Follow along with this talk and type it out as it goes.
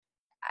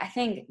I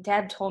think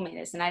Deb told me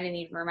this and I didn't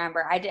even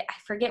remember. I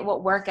forget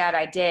what workout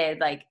I did.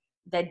 Like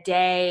the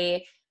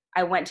day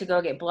I went to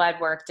go get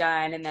blood work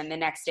done, and then the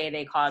next day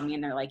they called me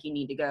and they're like, you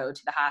need to go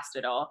to the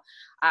hospital.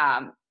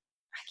 I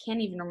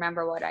can't even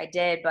remember what I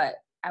did, but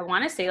I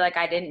want to say like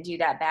I didn't do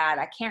that bad.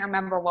 I can't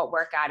remember what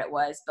workout it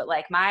was, but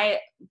like my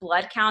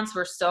blood counts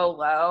were so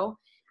low.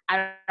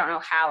 I don't know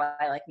how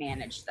I like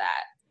managed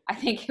that. I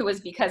think it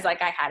was because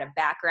like I had a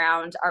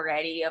background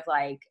already of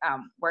like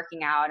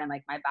working out, and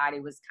like my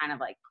body was kind of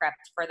like prepped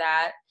for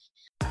that.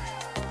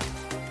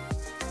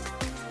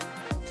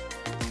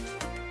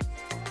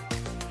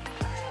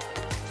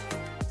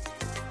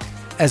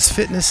 As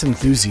fitness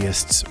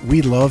enthusiasts,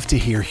 we love to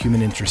hear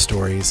human interest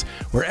stories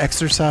where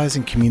exercise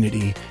and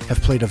community have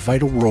played a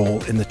vital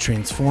role in the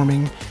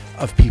transforming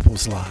of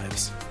people's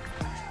lives.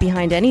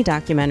 Behind any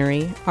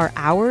documentary are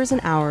hours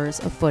and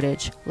hours of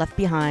footage left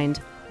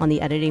behind on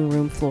the editing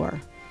room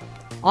floor.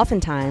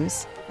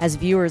 Oftentimes, as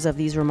viewers of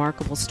these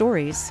remarkable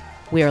stories,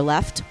 we are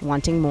left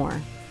wanting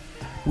more.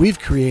 We've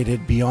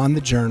created Beyond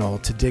the Journal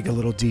to dig a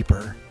little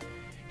deeper.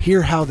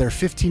 Hear how their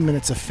 15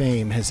 minutes of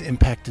fame has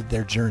impacted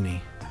their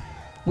journey.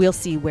 We'll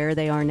see where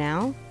they are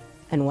now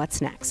and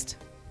what's next.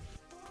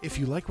 If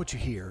you like what you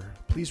hear,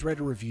 please write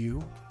a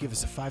review, give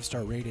us a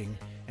 5-star rating,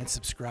 and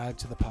subscribe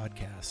to the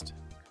podcast.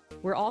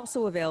 We're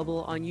also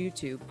available on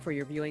YouTube for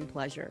your viewing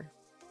pleasure.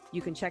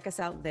 You can check us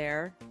out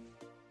there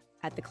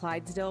at the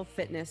Clydesdale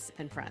Fitness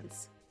and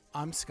Friends.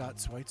 I'm Scott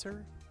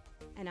Schweitzer.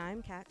 And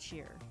I'm Kat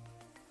Shear.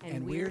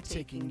 And we're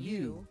taking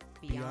you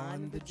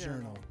beyond the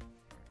journal.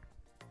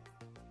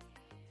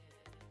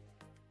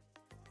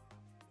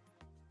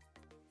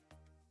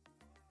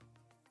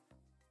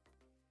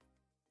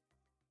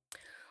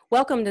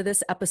 Welcome to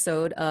this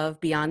episode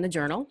of Beyond the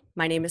Journal.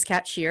 My name is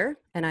Kat Shear,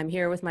 and I'm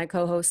here with my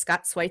co-host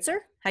Scott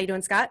Schweitzer. How you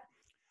doing, Scott?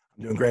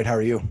 I'm doing great. How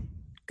are you?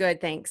 Good,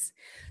 thanks.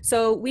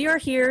 So we are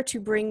here to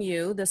bring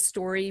you the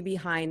story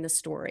behind the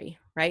story,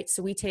 right?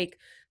 So we take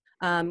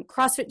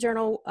CrossFit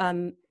Journal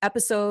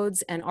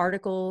episodes and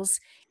articles,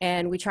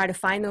 and we try to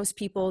find those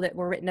people that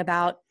were written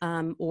about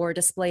or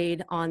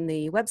displayed on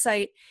the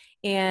website,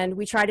 and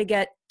we try to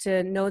get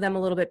to know them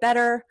a little bit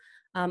better,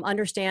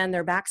 understand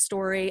their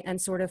backstory, and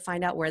sort of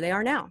find out where they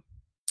are now.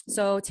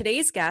 So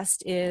today's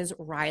guest is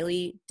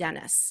Rileigh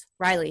Denis.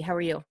 Rileigh, how are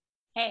you?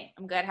 Hey,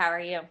 I'm good. How are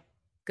you?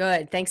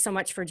 Good. Thanks so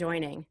much for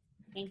joining.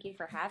 Thank you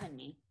for having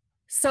me.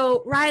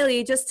 So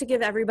Rileigh, just to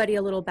give everybody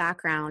a little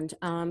background,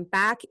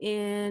 back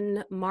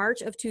in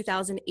March of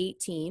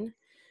 2018,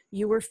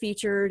 you were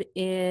featured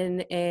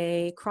in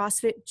a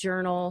CrossFit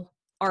Journal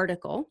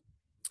article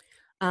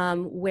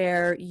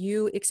where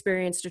you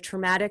experienced a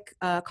traumatic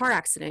car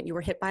accident. You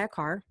were hit by a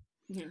car.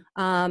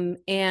 Mm-hmm.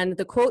 And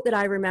the quote that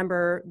I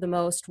remember the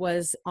most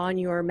was on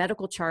your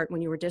medical chart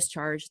when you were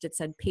discharged. It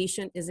said,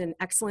 "Patient is in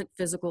excellent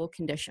physical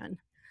condition."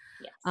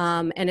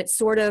 Yes. And it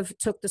sort of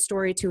took the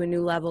story to a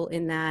new level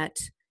in that,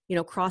 you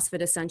know,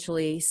 CrossFit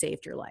essentially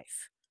saved your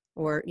life,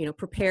 or, you know,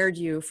 prepared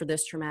you for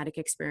this traumatic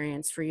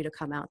experience for you to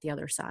come out the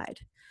other side.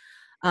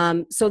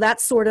 So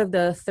that's sort of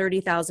the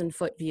 30,000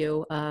 foot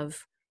view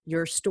of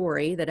your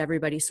story that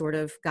everybody sort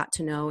of got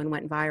to know and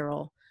went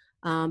viral.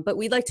 But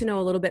we'd like to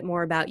know a little bit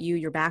more about you,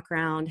 your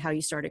background, how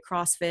you started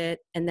CrossFit,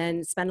 and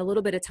then spend a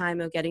little bit of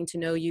time of getting to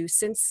know you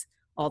since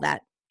all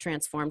that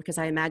transformed, because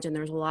I imagine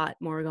there's a lot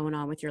more going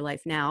on with your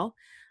life now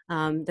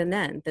than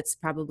then. That's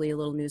probably a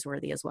little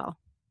newsworthy as well.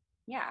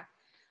 Yeah.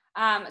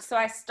 So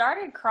I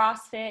started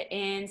CrossFit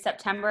in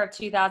September of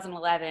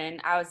 2011.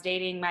 I was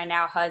dating my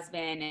now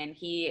husband, and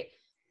he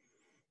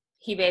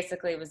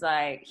basically was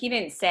like, he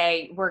didn't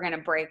say we're going to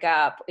break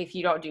up if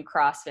you don't do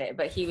CrossFit,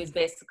 but he was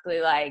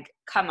basically like,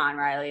 come on,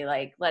 Rileigh,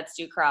 like, let's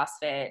do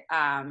CrossFit.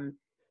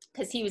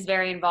 Cause he was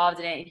very involved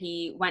in it.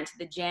 He went to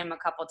the gym a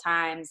couple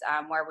times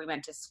where we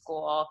went to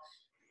school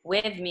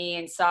with me,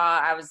 and saw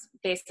I was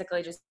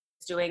basically just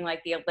doing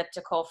like the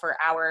elliptical for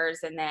hours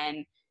and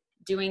then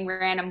doing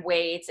random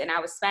weights. And I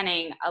was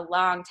spending a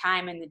long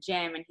time in the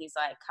gym, and he's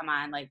like, come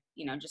on, like,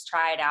 you know, just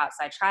try it out.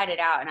 So I tried it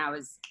out, and I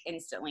was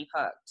instantly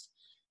hooked.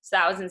 So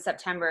that was in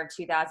September of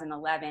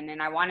 2011.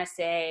 And I want to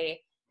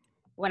say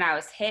when I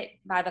was hit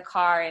by the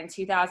car in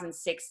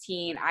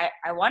 2016,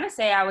 I want to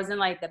say I was in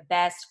like the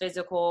best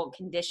physical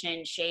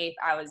condition shape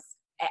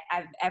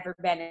I've ever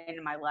been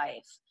in my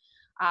life.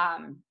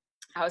 I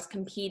was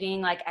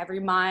competing like every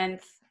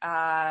month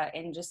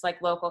in just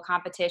like local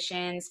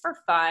competitions for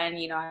fun.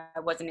 You know, I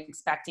wasn't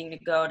expecting to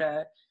go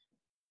to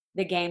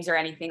the games or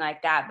anything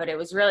like that, but it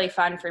was really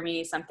fun for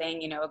me, something,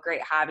 you know, a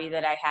great hobby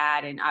that I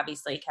had, and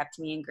obviously kept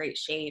me in great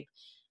shape.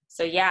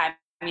 So yeah,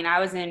 I mean,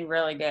 I was in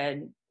really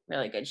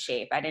good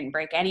shape. I didn't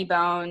break any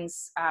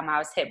bones. I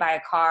was hit by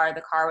a car. The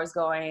car was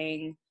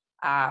going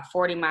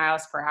 40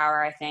 miles per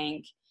hour, I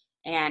think,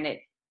 and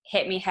it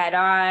hit me head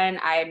on.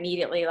 I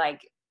immediately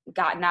like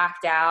got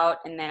knocked out,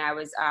 and then I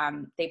was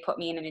they put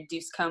me in an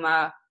induced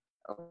coma.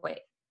 Oh, wait,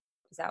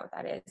 is that what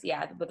that is?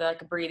 Yeah, with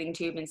like a breathing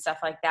tube and stuff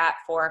like that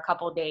for a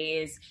couple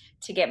days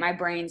to get my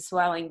brain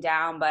swelling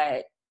down.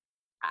 But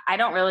I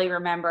don't really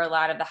remember a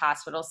lot of the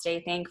hospital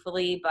stay,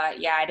 thankfully, but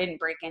yeah, I didn't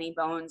break any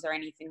bones or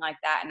anything like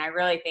that. And I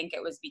really think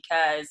it was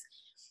because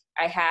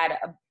I had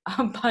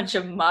a bunch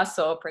of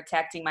muscle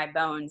protecting my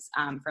bones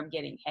from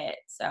getting hit.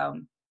 So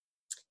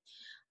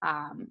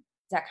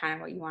is that kind of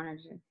what you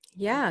wanted to do?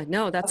 Yeah,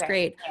 no, that's Okay.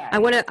 great. Yeah.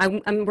 We're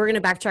going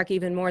to backtrack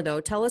even more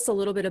though. Tell us a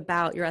little bit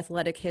about your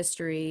athletic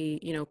history,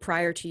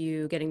 prior to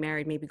you getting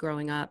married, maybe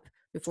growing up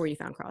before you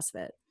found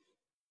CrossFit.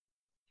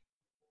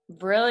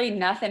 Really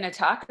nothing to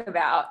talk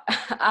about.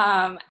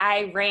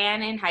 I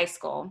ran in high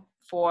school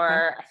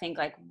for, I think,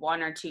 like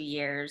 1 or 2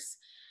 years.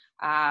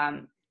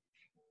 I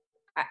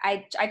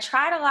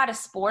tried a lot of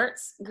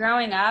sports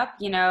growing up.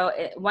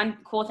 One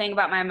cool thing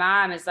about my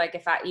mom is like,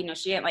 if I,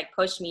 she didn't like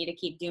push me to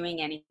keep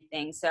doing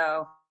anything.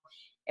 So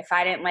if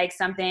I didn't like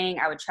something,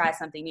 I would try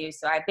something new.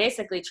 So I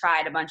basically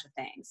tried a bunch of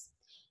things.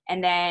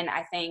 And then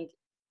I think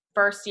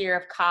first year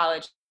of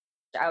college,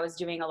 I was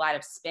doing a lot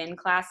of spin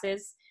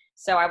classes.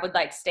 So I would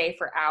like stay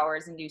for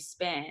hours and do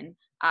spin,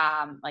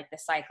 like the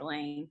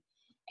cycling.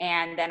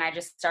 And then I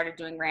just started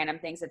doing random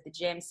things at the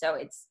gym. So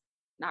it's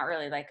not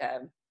really like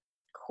a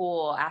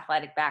cool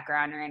athletic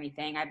background or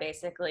anything. I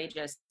basically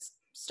just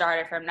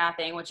started from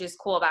nothing, which is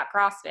cool about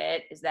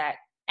CrossFit is that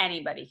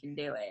anybody can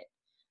do it.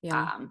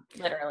 Yeah.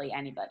 Literally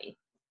anybody.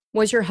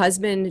 Was your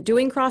husband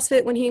doing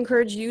CrossFit when he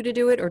encouraged you to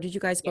do it, or did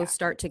you guys both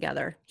start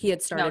together? He had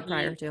started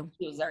prior to.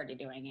 He was already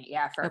doing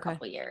it, for a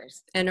couple of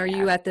years. And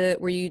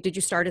did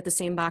you start at the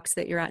same box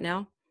that you're at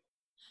now?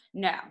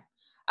 No.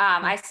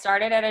 I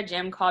started at a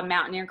gym called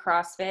Mountaineer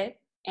CrossFit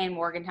in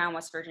Morgantown,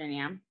 West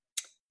Virginia.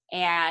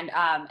 And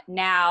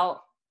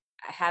now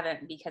I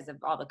haven't because of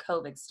all the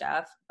COVID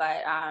stuff,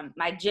 but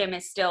my gym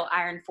is still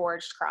Iron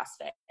Forged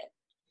CrossFit.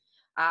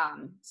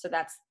 So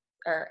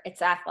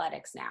it's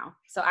athletics now.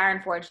 So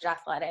Iron Forged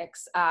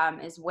Athletics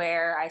is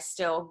where I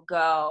still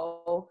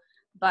go,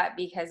 but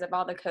because of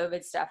all the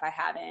COVID stuff, I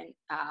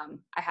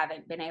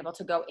haven't been able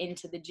to go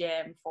into the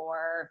gym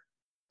for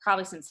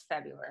probably since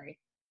February.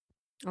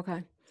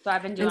 Okay. So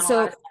I've been doing a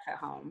lot of stuff at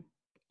home.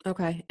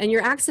 Okay. And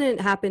your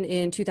accident happened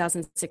in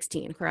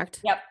 2016,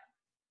 correct? Yep.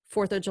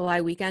 4th of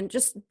July weekend.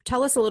 Just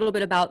tell us a little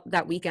bit about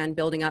that weekend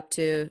building up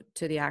to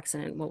the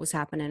accident. What was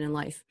happening in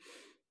life?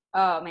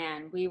 Oh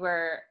man, we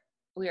were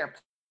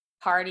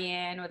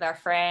partying with our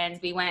friends.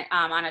 We went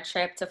on a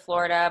trip to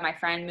Florida. My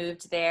friend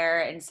moved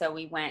there, and so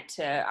we went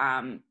to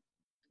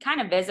kind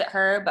of visit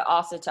her, but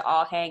also to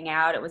all hang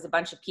out. It was a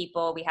bunch of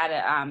people. We had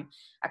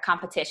a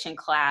competition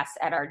class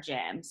at our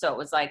gym, so it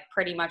was like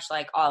pretty much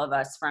like all of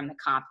us from the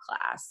comp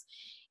class.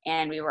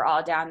 And we were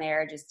all down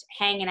there just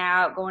hanging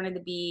out, going to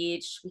the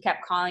beach. We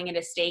kept calling it a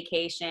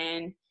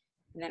staycation.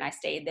 And then I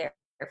stayed there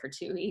for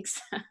 2 weeks.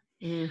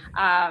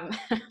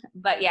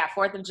 But yeah,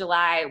 4th of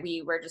July,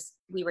 we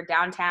were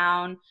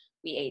downtown.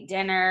 We ate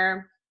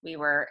dinner. We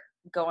were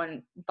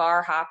going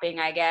bar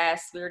hopping, I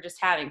guess. We were just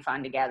having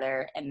fun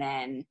together. And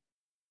then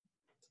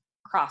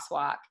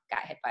crosswalk,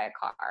 got hit by a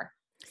car.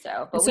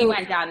 So we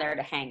went down there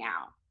to hang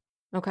out.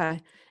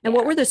 Okay. And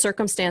what were the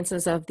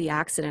circumstances of the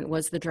accident?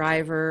 Was the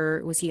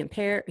driver, was he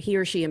impaired, he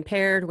or she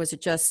impaired? Was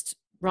it just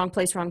wrong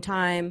place, wrong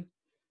time?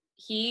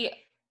 He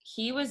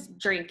was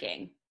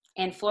drinking,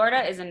 and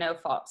Florida is a no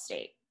fault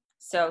state.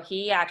 So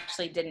he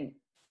actually didn't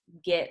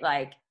get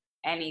like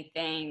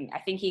anything. I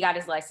think he got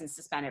his license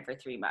suspended for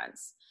 3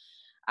 months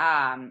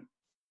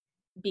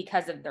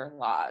because of their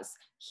laws.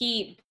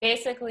 He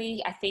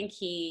basically, I think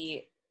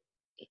he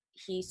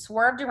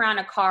swerved around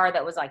a car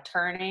that was like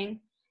turning,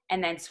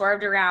 and then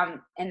swerved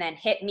around and then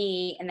hit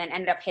me and then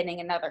ended up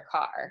hitting another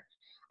car.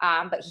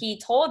 But he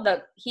told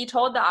the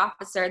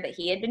officer that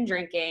he had been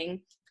drinking,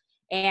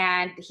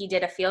 and he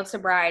did a field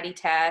sobriety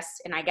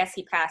test, and I guess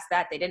he passed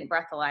that. They didn't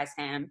breathalyze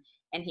him,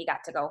 and he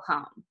got to go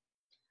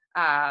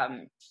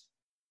home.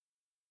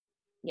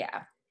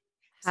 Yeah.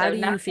 How do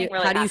you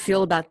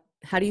feel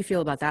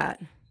about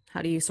that?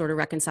 How do you sort of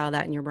reconcile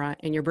that in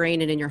your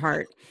brain and in your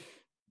heart?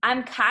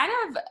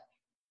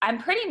 I'm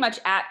pretty much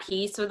at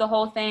peace with the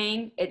whole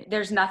thing.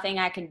 There's nothing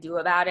I can do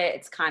about it.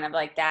 It's kind of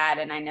like that.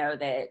 And I know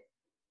that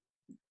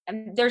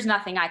there's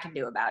nothing I can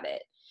do about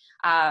it.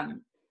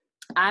 I'm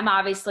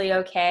obviously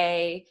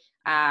okay.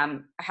 I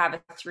have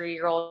a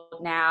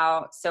 3-year-old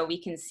now. So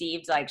we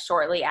conceived like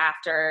shortly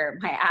after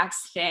my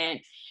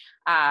accident.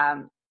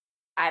 I'm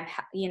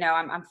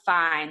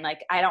fine.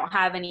 Like I don't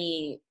have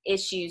any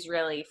issues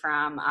really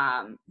from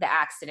the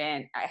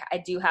accident. I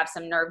do have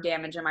some nerve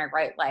damage in my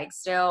right leg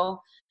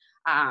still.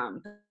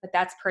 But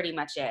that's pretty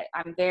much it.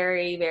 I'm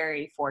very,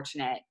 very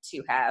fortunate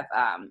to have,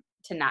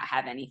 to not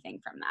have anything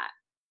from that.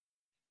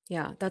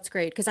 Yeah, that's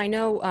great. Because I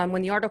know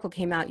when the article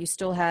came out, you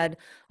still had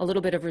a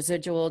little bit of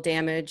residual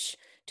damage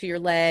to your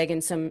leg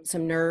and some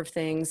nerve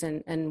things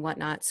and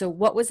whatnot. So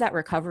what was that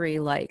recovery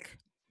like?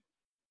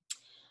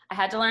 I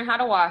had to learn how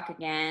to walk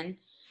again.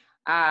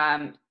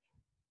 And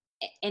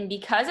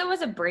because it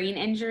was a brain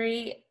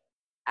injury,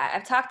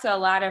 I've talked to a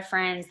lot of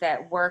friends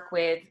that work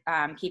with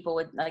people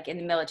with like in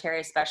the military,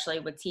 especially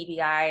with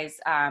TBIs,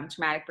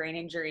 traumatic brain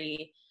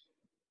injury.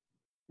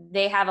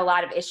 They have a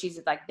lot of issues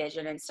with like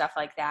vision and stuff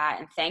like that.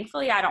 And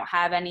thankfully I don't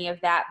have any of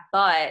that,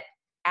 but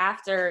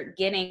after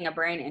getting a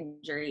brain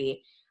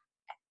injury,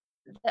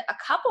 a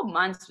couple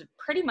months was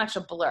pretty much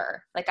a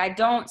blur. Like I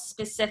don't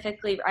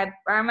specifically, I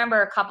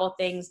remember a couple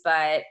things,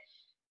 but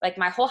like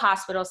my whole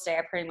hospital stay,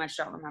 I pretty much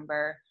don't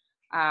remember.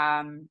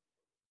 And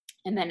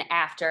then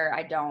after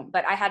I don't,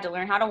 but I had to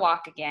learn how to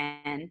walk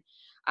again.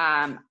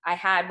 I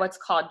had what's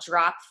called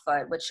drop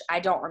foot, which I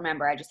don't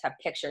remember. I just have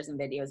pictures and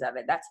videos of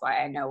it. That's why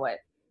I know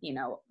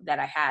that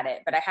I had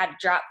it, but I had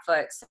drop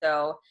foot.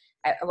 So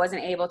I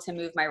wasn't able to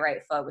move my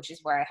right foot, which is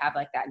where I have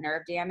like that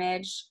nerve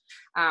damage,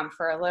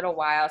 for a little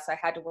while. So I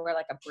had to wear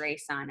like a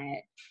brace on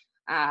it.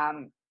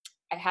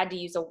 I had to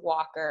use a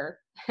walker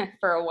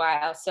for a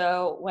while.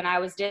 So when I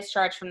was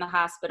discharged from the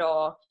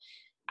hospital,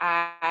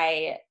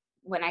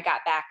 when I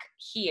got back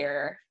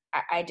here,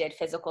 I did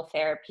physical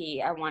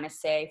therapy, I want to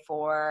say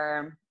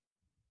for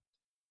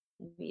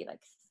maybe like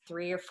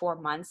 3 or 4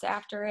 months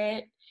after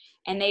it.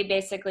 And they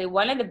basically,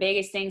 one of the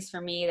biggest things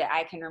for me that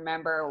I can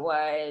remember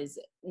was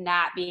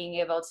not being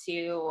able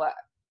to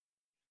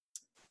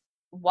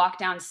walk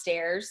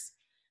downstairs.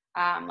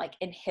 Like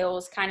in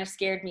hills kind of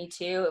scared me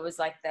too. It was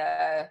like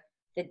the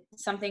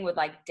something with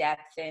like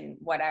depth and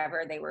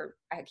whatever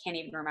I can't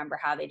even remember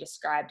how they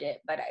described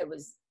it, but it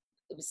was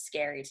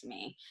scary to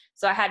me.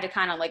 So I had to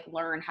kind of like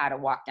learn how to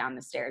walk down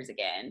the stairs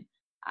again,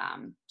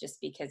 just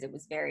because it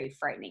was very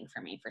frightening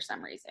for me for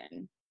some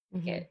reason.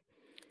 Mm-hmm.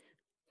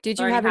 Did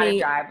you Learning have how any? to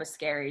drive was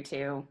scary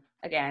too.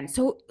 Again.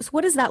 So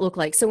what does that look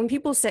like? So when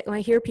I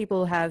hear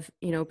people have,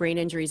 brain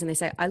injuries and they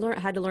say,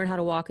 had to learn how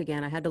to walk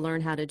again. I had to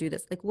learn how to do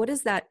this. Like, what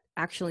does that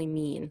actually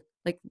mean?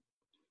 Like,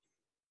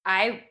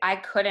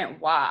 I couldn't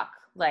walk.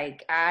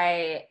 Like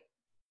I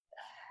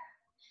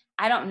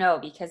don't know,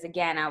 because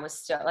again, I was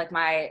still like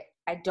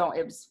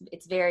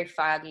it's very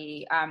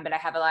foggy. But I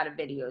have a lot of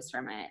videos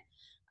from it.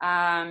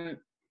 I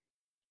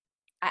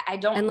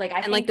don't and like, I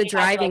and think like the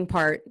driving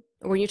part,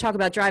 when you talk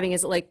about driving,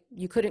 is it like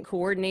you couldn't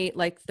coordinate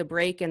like the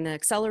brake and the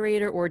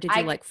accelerator, or did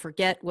you like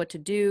forget what to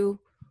do?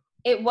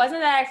 It wasn't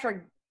that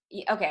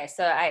okay,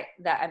 so I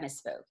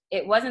misspoke.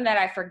 It wasn't that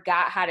I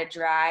forgot how to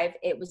drive.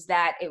 It was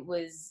that it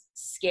was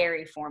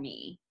scary for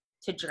me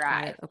to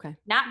drive. Okay.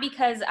 Not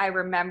because I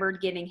remembered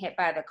getting hit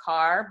by the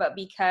car, but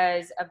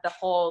because of the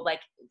whole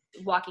like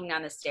walking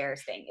down the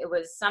stairs thing. It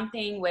was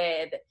something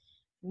with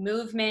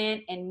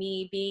movement and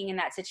me being in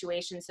that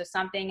situation. So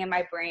something in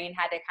my brain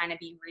had to kind of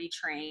be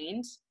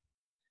retrained.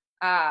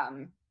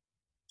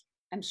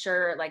 I'm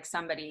sure like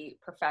somebody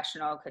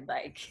professional could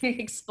like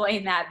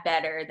explain that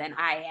better than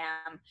I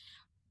am,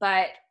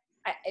 but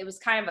it was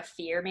kind of a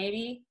fear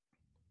maybe,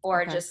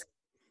 or just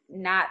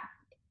not,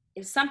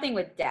 it's something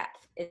with depth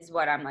is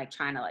what I'm like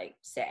trying to like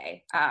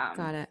say.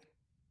 Got it.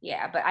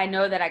 Yeah, but I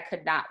know that I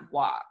could not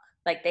walk.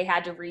 Like they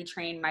had to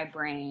retrain my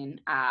brain,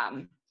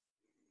 how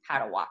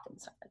to walk and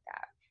stuff like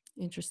that.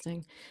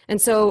 Interesting. And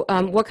so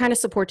what kind of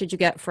support did you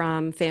get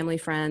from family,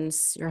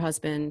 friends, your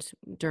husband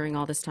during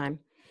all this time?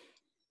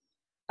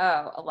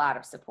 Oh, a lot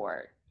of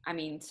support. I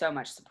mean, so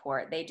much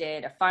support. They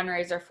did a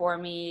fundraiser for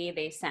me.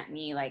 They sent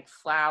me like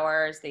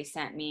flowers. I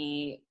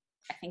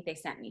think they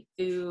sent me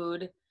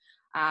food,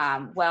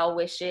 well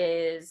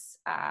wishes.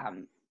 I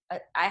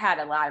had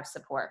a lot of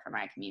support from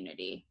my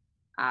community,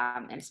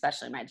 and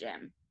especially my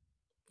gym.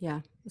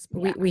 Yeah.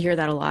 We hear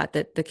that a lot,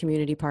 that the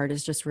community part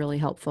is just really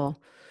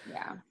helpful.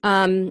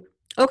 Yeah.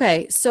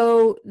 Okay.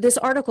 So this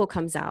article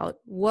comes out.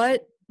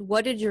 What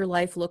did your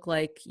life look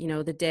like,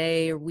 the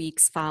day or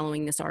weeks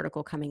following this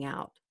article coming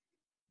out?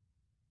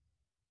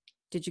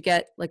 Did you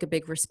get like a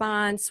big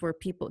response?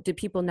 Did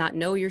people not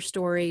know your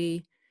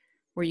story?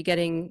 Were you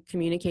getting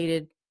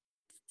communicated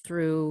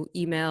through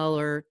email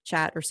or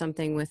chat or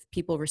something with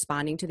people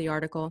responding to the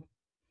article?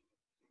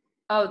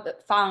 Oh,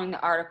 following the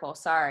article.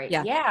 Sorry.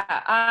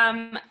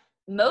 Yeah.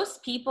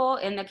 Most people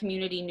in the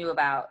community knew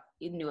about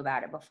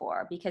it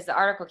before, because the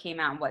article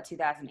came out in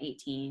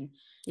 2018.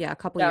 Yeah. A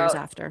couple years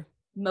after.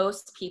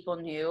 Most people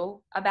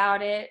knew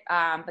about it.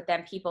 But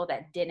then people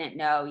that didn't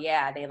know,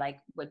 they like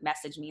would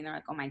message me and they're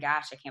like, oh my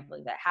gosh, I can't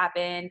believe that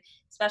happened.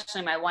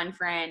 Especially my one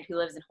friend who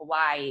lives in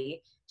Hawaii.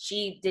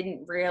 She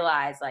didn't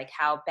realize like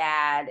how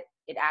bad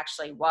it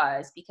actually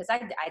was, because I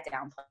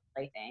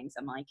downplay things.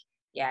 I'm like,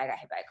 yeah, I got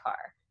hit by a car.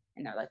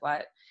 And they're like,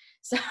 what?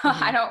 So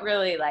I don't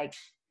really like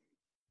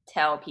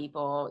tell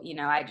people,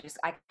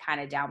 I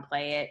kind of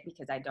downplay it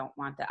because I don't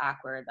want the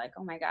awkward, like,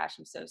 oh my gosh,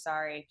 I'm so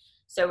sorry.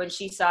 So when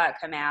she saw it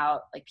come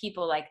out, like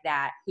people like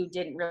that who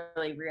didn't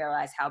really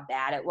realize how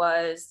bad it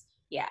was,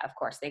 yeah, of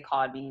course they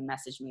called me and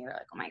messaged me. They're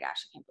like, oh my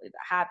gosh, I can't believe that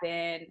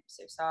happened. I'm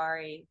so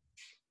sorry.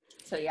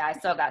 So yeah, I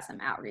still got some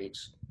outreach.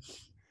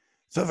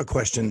 So I have a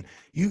question.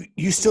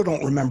 You still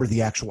don't remember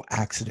the actual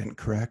accident,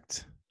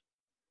 correct?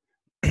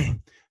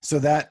 So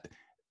that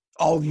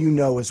all you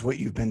know is what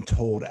you've been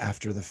told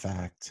after the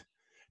fact.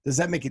 Does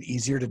that make it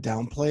easier to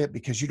downplay it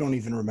because you don't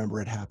even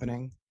remember it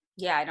happening?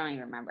 Yeah, I don't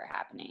even remember it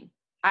happening.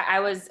 I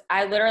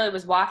literally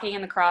was walking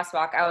in the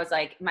crosswalk. I was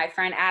like, my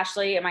friend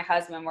Ashley and my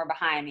husband were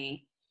behind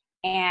me.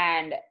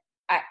 And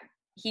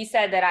he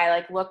said that I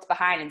like looked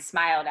behind and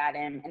smiled at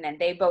him. And then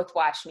they both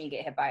watched me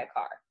get hit by a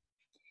car.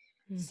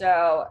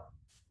 So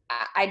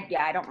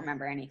I don't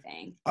remember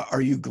anything.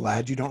 Are you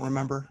glad you don't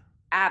remember?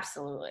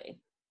 Absolutely.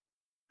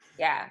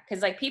 Yeah.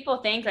 Cause like people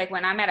think like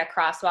when I'm at a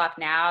crosswalk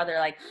now, they're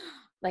like,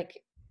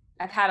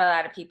 I've had a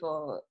lot of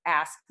people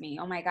ask me,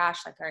 oh my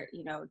gosh, like,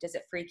 does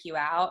it freak you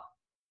out?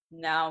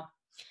 No,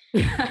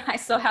 I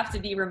still have to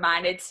be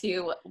reminded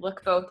to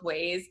look both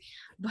ways.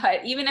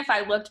 But even if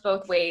I looked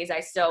both ways,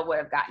 I still would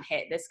have gotten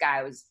hit. This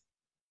guy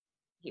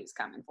he was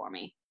coming for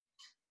me.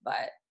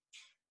 But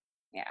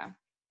yeah,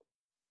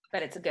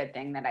 but it's a good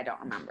thing that I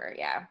don't remember.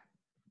 Yeah.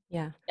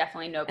 Yeah.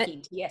 Definitely no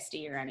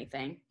PTSD or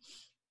anything.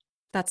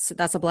 That's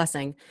a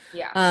blessing.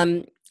 Yeah.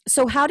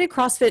 So how did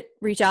CrossFit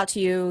reach out to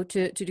you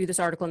to do this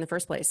article in the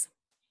first place?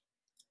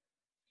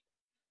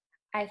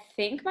 I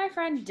think my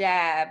friend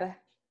Deb,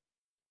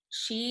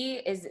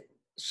 she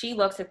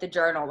looks at the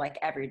journal like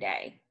every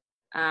day.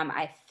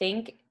 I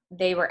think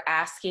they were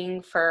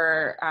asking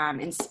for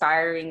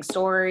inspiring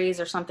stories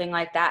or something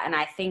like that. And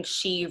I think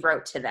she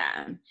wrote to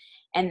them.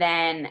 And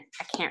then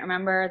I can't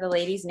remember the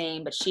lady's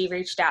name, but she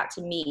reached out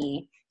to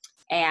me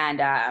and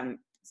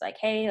it's like,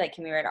 hey, like,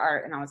 can we write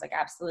art? And I was like,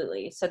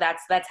 absolutely. So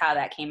that's how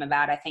that came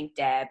about. I think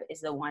Deb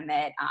is the one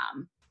that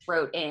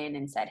wrote in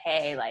and said,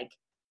 hey, like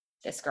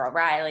this girl,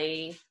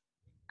 Rileigh,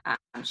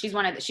 she was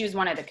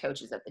one of the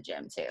coaches at the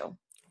gym too.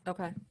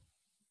 Okay.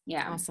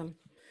 Yeah. Awesome.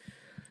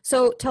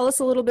 So tell us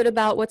a little bit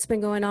about what's been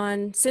going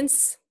on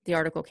since the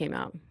article came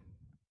out.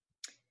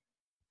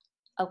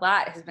 A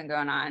lot has been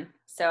going on.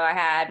 So I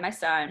had my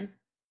son,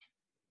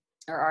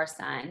 or our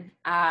son,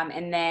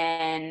 and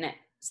then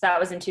so that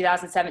was in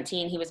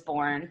 2017. He was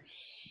born.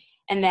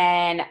 And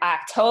then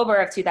October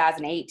of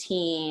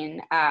 2018,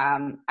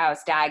 I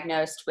was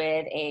diagnosed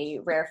with a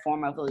rare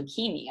form of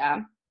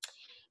leukemia.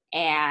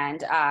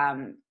 And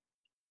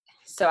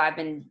so I'm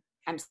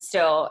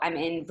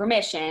in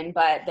remission,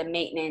 but the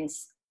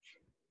maintenance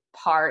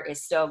part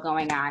is still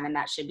going on, and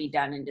that should be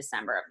done in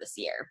December of this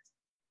year.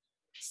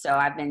 So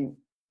I've been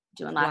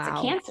doing lots of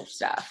cancer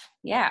stuff.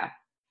 Yeah.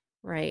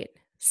 Right.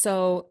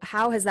 So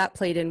how has that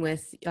played in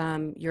with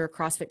your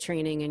CrossFit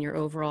training and your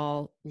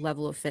overall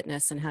level of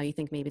fitness, and how you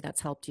think maybe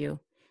that's helped you?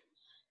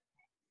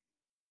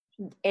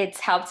 It's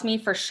helped me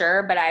for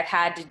sure, but I've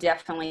had to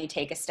definitely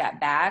take a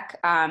step back.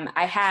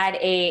 I had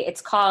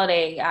it's called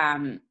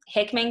a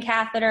Hickman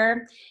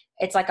catheter.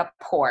 It's like a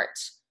port.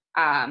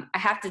 I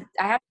have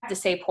to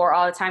say port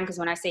all the time, because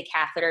when I say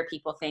catheter,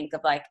 people think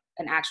of like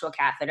an actual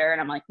catheter,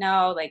 and I'm like,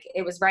 no, like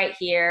it was right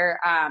here.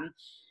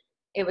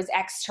 It was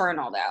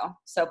external though.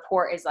 So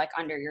port is like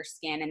under your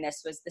skin, and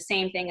this was the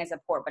same thing as a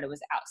port, but it was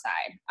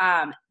outside.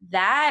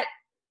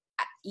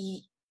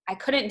 I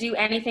couldn't do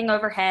anything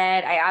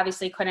overhead. I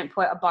obviously couldn't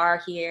put a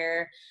bar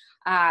here.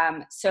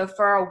 So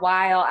for a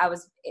while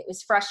it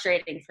was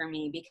frustrating for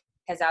me,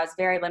 because I was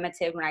very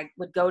limited. When I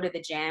would go to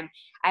the gym,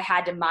 I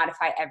had to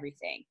modify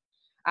everything.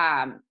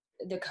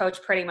 The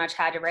coach pretty much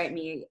had to write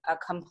me a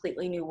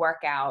completely new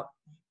workout,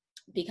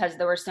 because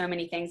there were so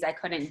many things I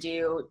couldn't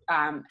do.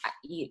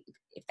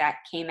 If that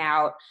came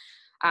out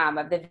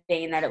of the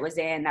vein that it was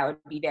in, that would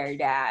be very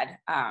bad.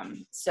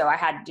 So I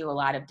had to do a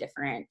lot of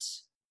different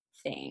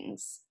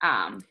things.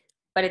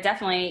 But it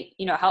definitely,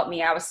 helped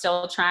me. I was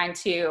still trying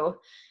to,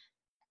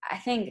 I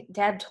think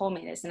Deb told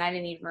me this and I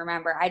didn't even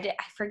remember. I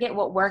forget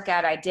what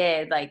workout I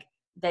did. Like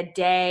the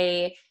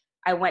day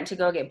I went to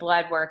go get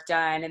blood work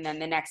done, and then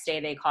the next day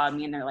they called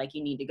me and they're like,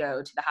 you need to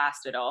go to the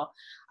hospital.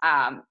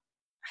 I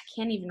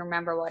can't even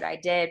remember what I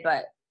did,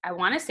 but I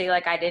want to say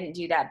like I didn't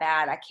do that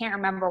bad. I can't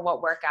remember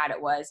what workout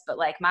it was, but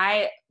like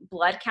my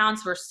blood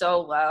counts were so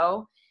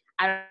low.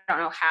 I don't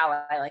know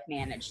how I like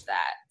managed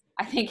that.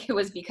 I think it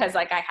was because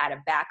like I had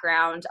a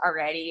background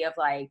already of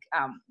like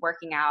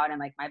working out, and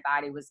like my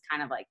body was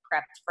kind of like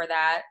prepped for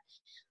that.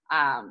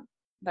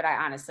 But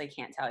I honestly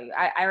can't tell you.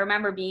 I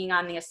remember being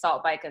on the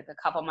assault bike like a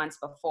couple months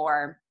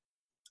before,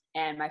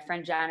 and my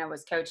friend Jenna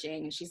was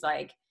coaching, and she's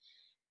like,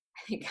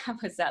 I think I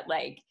was at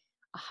like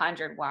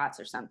 100 watts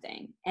or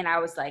something. And I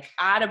was like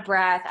out of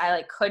breath. I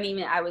like couldn't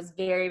even, I was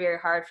very, very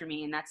hard for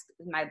me. And that's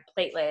my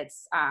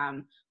platelets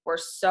were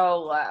so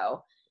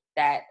low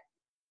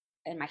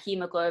and my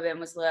hemoglobin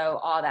was low.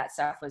 All that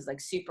stuff was like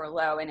super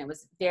low. And it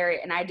was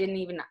and I didn't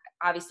even,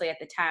 obviously at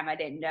the time, I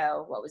didn't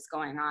know what was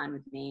going on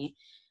with me.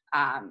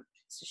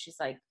 So she's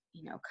like,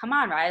 come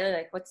on, Rileigh,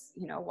 like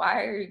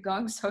why are you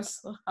going so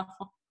slow?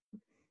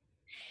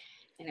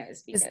 And it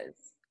was because.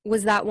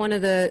 Was that one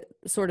of the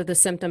sort of the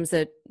symptoms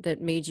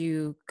that made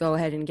you go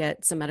ahead and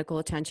get some medical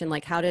attention?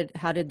 Like how did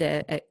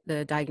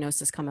the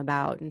diagnosis come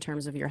about in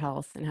terms of your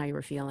health and how you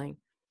were feeling?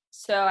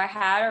 So I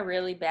had a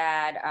really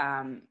bad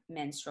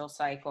menstrual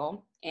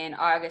cycle in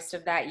August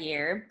of that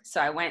year.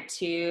 So I went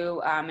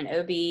to an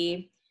OB.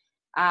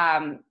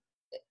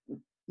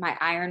 My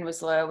iron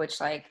was low,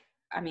 which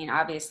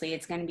obviously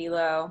it's going to be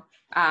low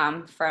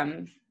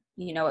from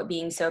it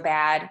being so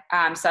bad.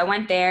 So I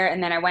went there,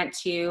 and then I went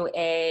to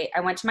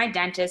my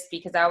dentist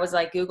because I was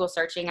like Google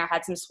searching. I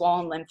had some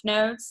swollen lymph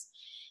nodes.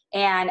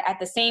 And at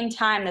the same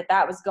time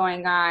that was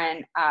going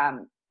on,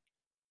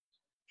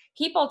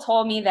 people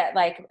told me that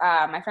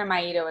my friend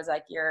Maida was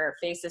like, your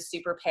face is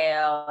super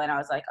pale. And I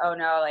was like, oh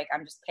no, like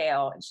I'm just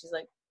pale. And she's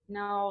like,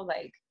 no,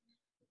 like,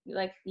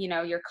 you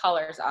know, your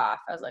color's off.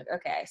 I was like,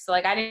 okay. So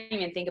like, I didn't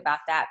even think about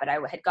that, but I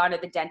had gone to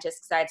the dentist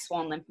because I had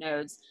swollen lymph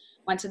nodes,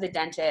 went to the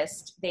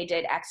dentist. They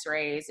did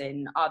x-rays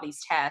and all these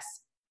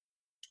tests.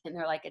 And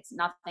they're like, it's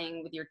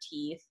nothing with your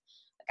teeth.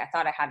 Like, I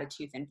thought I had a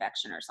tooth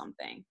infection or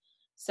something.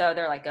 So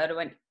they're like, go to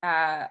an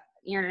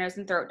ear, nose,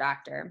 and throat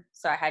doctor.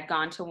 So I had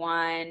gone to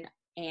one,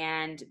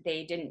 and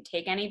they didn't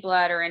take any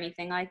blood or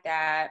anything like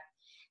that.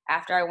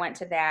 After I went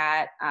to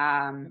that,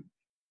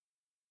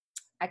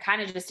 I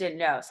kind of just didn't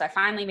know. So I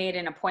finally made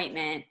an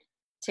appointment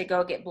to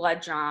go get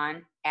blood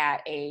drawn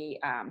at a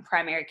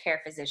primary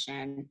care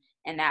physician.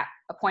 And that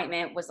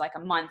appointment was like a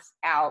month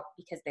out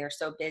because they were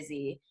so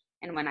busy.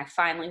 And when I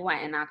finally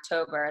went in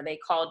October, they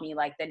called me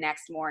like the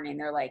next morning.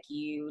 They're like,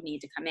 you need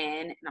to come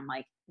in. And I'm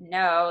like,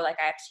 no, like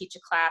I have to teach a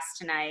class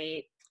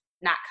tonight,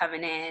 not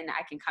coming in.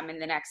 I can come in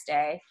the next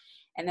day.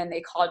 And then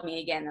they called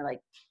me again. They're like,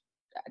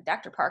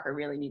 Dr. Parker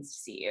really needs to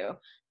see you.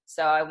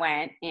 So I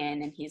went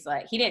in, and he's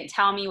like, he didn't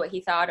tell me what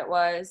he thought it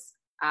was.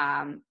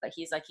 But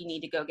he's like, you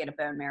need to go get a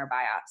bone marrow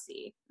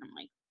biopsy. And I'm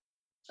like,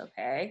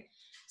 okay.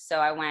 So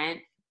I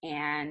went,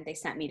 and they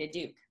sent me to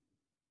Duke.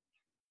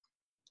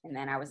 And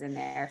then I was in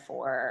there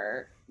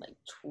for like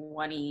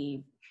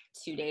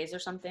 22 days or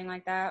something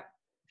like that.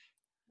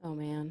 Oh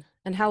man.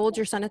 And how old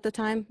your son at the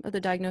time of the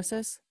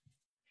diagnosis?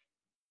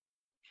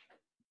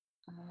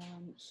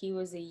 He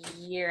was 1.5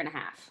 years.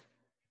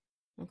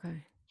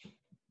 Okay.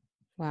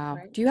 Wow.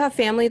 Right. Do you have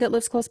family that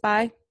lives close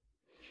by?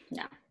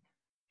 No.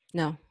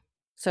 No.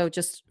 So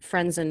just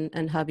friends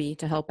and hubby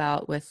to help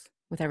out with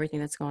everything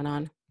that's going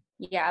on.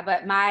 Yeah,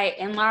 but my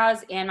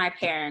in-laws and my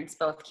parents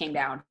both came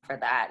down for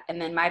that.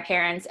 And then my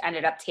parents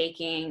ended up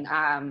taking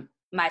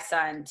my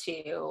son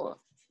to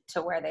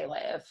where they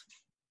live.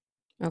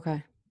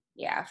 Okay.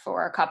 Yeah,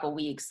 for a couple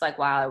weeks, like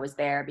while I was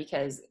there,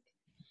 because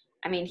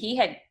I mean, he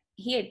had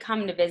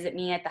come to visit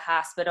me at the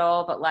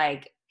hospital, but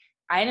like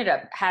I ended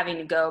up having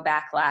to go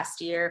back last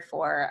year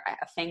for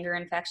a finger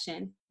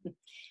infection.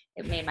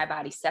 It made my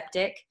body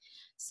septic.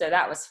 So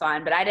that was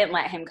fun, but I didn't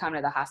let him come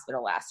to the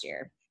hospital last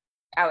year.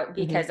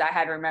 Because I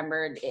had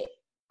remembered it.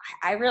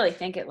 I really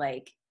think it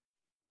like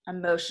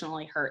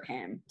emotionally hurt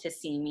him to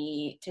see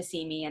me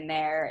in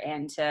there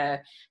and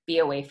to be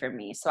away from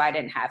me. So I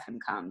didn't have him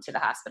come to the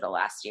hospital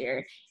last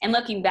year. And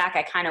looking back,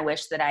 I kind of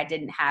wish that I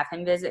didn't have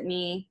him visit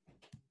me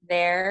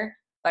there,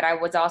 but I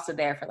was also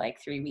there for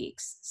like 3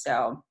 weeks.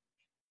 So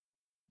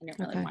I didn't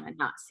really want to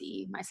not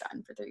see my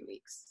son for 3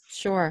 weeks.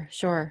 Sure.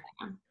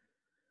 Yeah.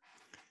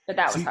 But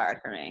that was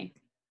hard for me.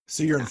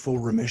 So you're in full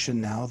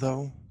remission now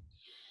though?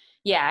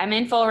 Yeah, I'm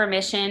in full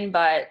remission,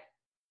 but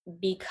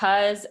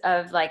because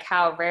of like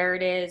how rare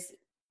it is,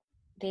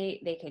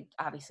 they could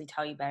obviously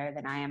tell you better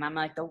than I am. I'm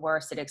like the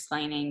worst at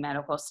explaining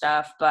medical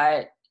stuff,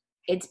 but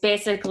it's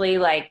basically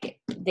like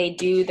they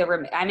do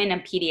I'm in a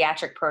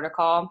pediatric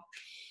protocol.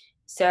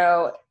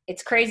 So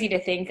it's crazy to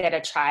think that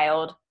a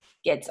child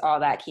gets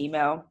all that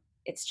chemo.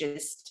 It's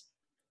just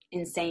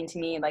insane to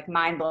me, like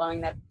mind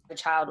blowing that the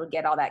child would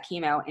get all that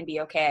chemo and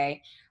be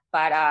okay.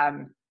 But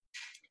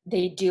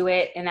they do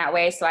it in that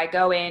way. So I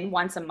go in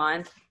once a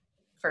month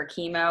for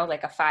chemo,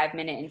 like a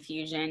 5-minute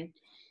infusion.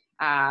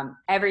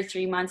 Every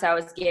 3 months I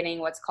was getting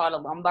what's called a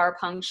lumbar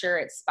puncture.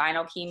 It's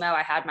spinal chemo.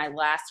 I had my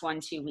last one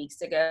 2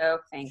 weeks ago,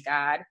 thank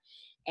God.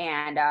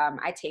 And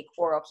I take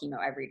oral chemo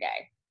every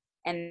day.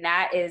 And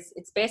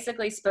it's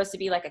basically supposed to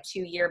be like a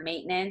 2-year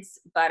maintenance,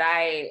 but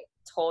I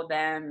told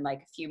them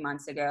like a few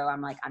months ago,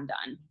 I'm like, I'm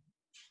done.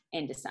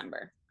 In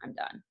December, I'm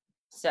done.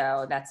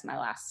 So that's my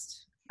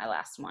last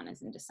one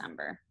is in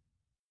December.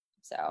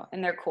 So,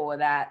 and they're cool with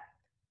that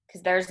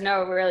because there's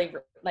no really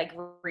like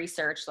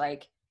research,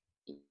 like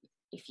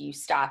if you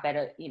stop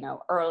at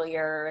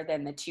earlier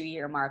than the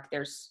 2-year mark,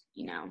 there's,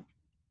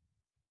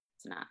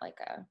 it's not like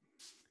a.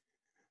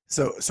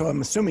 So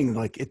I'm assuming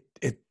like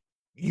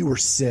you were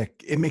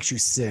sick. It makes you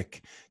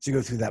sick to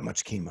go through that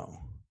much chemo.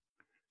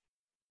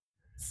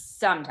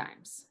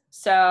 Sometimes.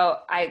 So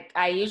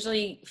I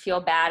usually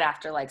feel bad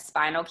after like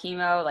spinal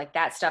chemo, like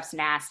that stuff's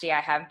nasty. I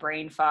have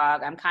brain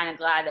fog. I'm kind of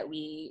glad that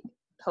we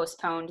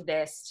postponed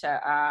this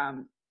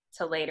to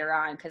later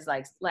on, because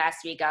like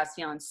last week I was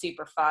feeling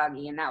super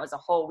foggy, and that was a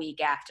whole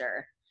week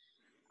after.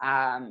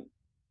 I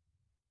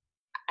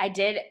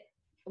did,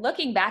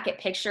 looking back at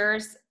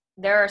pictures,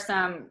 there are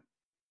some,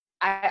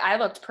 I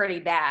looked pretty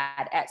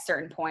bad at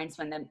certain points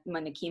when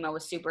the chemo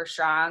was super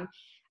strong.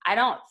 I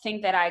don't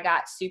think that I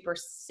got super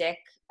sick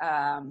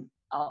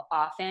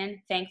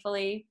often,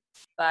 thankfully,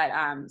 but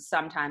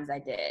sometimes I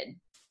did.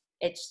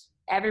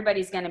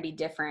 Everybody's going to be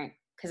different,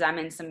 because I'm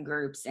in some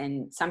groups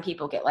and some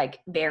people get like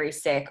very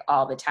sick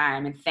all the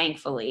time. And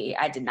thankfully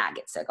I did not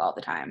get sick all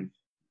the time.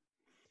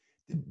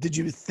 Did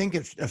you think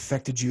it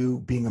affected you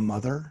being a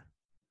mother?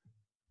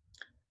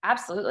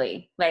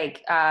 Absolutely.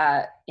 Like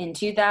in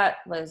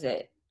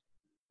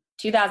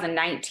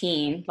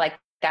 2019, like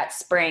that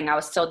spring, I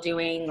was still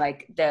doing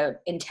like the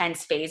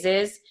intense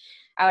phases.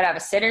 I would have a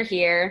sitter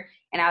here,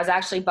 and I was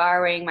actually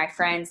borrowing my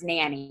friend's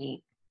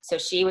nanny. So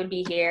she would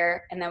be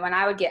here. And then when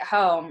I would get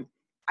home,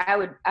 I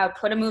would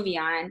put a movie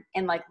on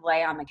and like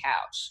lay on the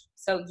couch.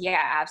 So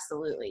yeah,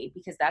 absolutely.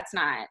 Because that's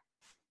not,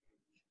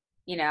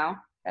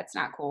 that's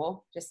not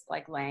cool. Just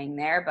like laying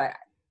there, but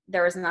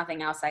there was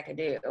nothing else I could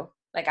do.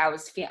 Like I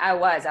was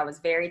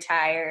very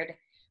tired.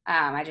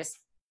 I just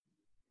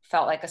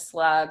felt like a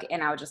slug,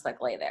 and I would just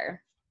like lay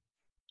there.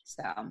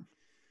 So.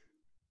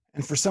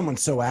 And for someone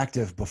so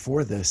active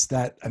before this,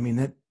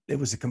 it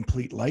was a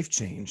complete life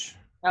change.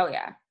 Oh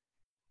yeah.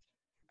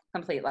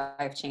 Complete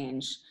life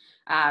change.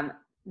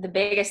 The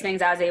biggest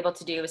things I was able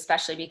to do,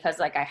 especially because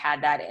like I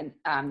had that in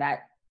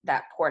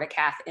that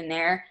porta-cath in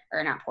there,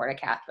 or not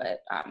porta-cath,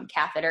 but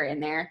catheter in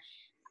there.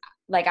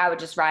 Like I would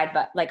just ride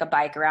like a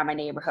bike around my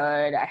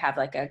neighborhood. I have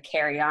like a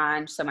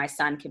carry-on so my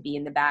son could be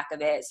in the back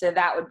of it. So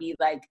that would be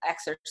like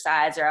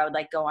exercise, or I would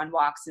like go on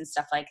walks and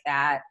stuff like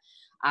that.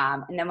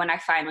 And then when I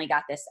finally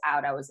got this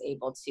out, I was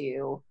able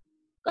to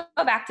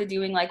go back to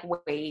doing like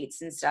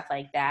weights and stuff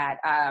like that.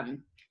 And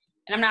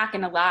I'm not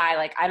going to lie,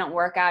 like I don't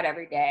work out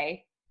every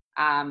day.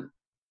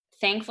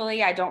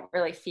 Thankfully, I don't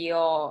really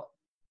feel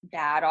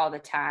bad all the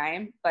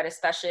time, but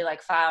especially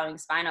like following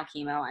spinal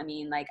chemo, I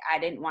mean, like I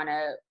didn't want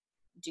to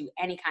do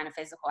any kind of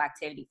physical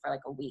activity for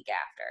like a week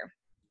after.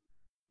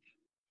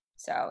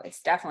 So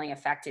it's definitely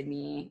affected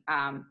me.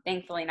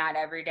 Thankfully not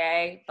every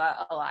day,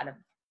 but a lot of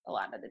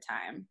the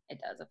time it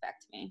does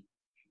affect me.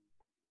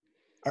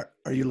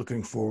 Are you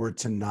looking forward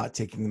to not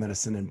taking the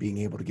medicine and being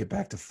able to get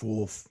back to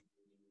full?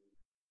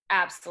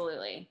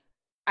 Absolutely.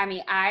 I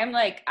mean,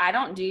 I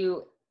don't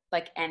do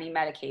like any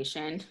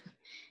medication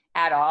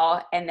at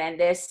all. And then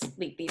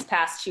these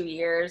past 2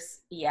 years,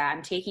 yeah,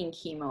 I'm taking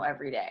chemo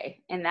every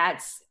day. And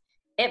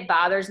it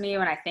bothers me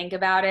when I think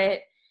about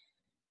it,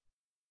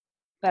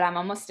 but I'm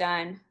almost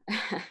done.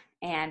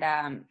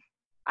 And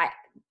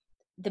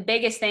the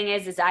biggest thing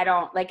is I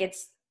don't like,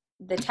 it's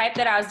the type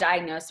that I was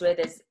diagnosed with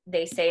is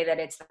they say that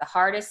it's the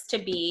hardest to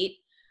beat,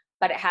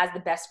 but it has the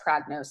best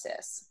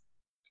prognosis.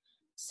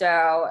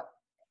 So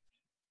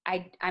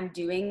I'm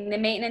doing the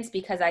maintenance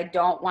because I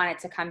don't want it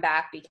to come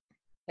back,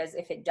 because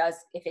if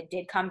it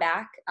did come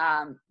back,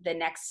 the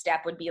next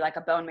step would be like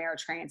a bone marrow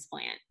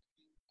transplant.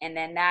 And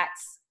then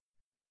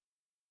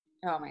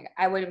oh my God,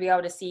 I wouldn't be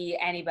able to see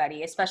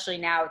anybody, especially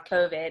now with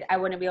COVID. I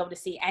wouldn't be able to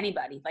see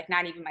anybody, like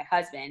not even my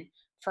husband,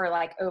 for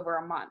like over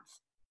a month.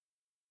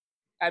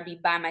 I'd be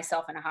by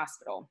myself in a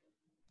hospital.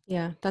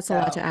 Yeah, that's a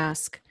lot to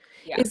ask.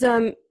 Yeah. Is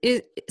the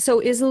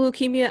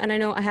leukemia, and I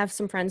know I have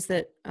some friends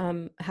that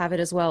have it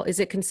as well, is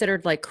it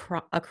considered like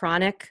a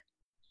chronic?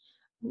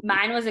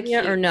 Mine was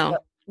acute. Or no?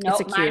 No, it's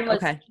acute. Mine was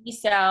okay.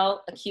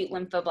 T-cell acute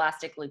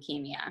lymphoblastic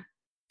leukemia.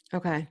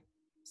 Okay.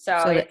 So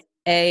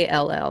it's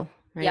ALL,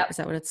 right? Yep. Is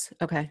that what it's?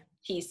 Okay.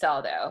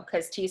 T-cell though,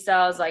 because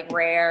T-cell is like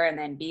rare, and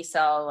then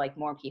B-cell, like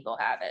more people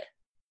have it.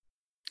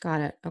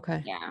 Got it.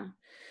 Okay. Yeah.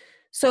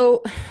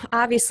 So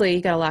obviously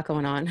you got a lot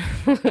going on.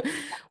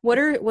 What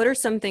are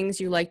some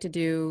things you like to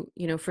do,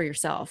 for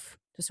yourself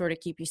to sort of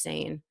keep you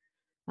sane?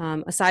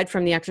 Aside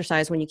from the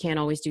exercise when you can't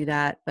always do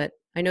that, but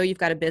I know you've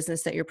got a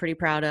business that you're pretty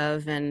proud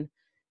of and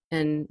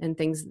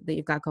things that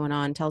you've got going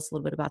on. Tell us a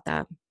little bit about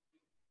that.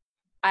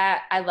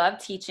 I love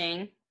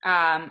teaching.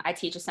 I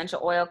teach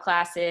essential oil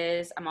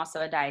classes. I'm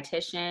also a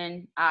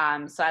dietitian.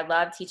 So I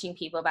love teaching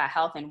people about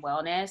health and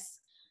wellness.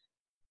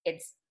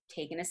 It's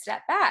taken a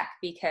step back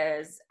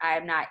because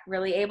I'm not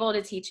really able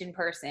to teach in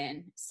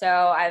person. So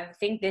I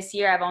think this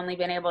year I've only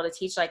been able to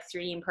teach like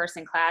 3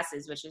 in-person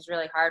classes, which is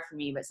really hard for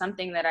me. But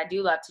something that I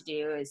do love to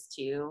do is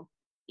to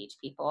teach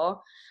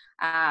people.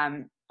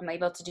 I'm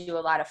able to do a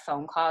lot of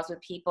phone calls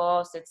with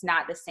people. So it's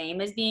not the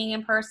same as being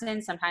in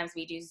person. Sometimes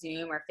we do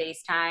Zoom or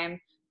FaceTime.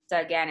 So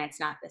again,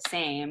 it's not the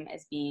same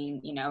as being,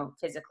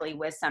 physically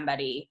with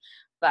somebody,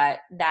 but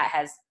that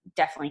has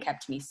definitely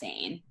kept me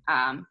sane.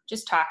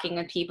 Just talking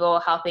with people,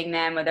 helping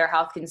them with their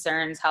health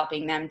concerns,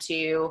 helping them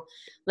to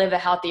live a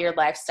healthier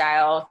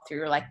lifestyle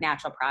through like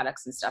natural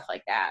products and stuff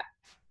like that.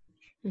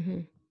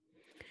 Mm-hmm.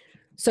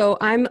 So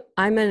I'm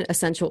an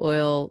essential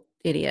oil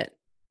idiot.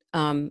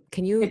 Can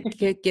you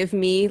give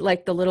me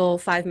like the little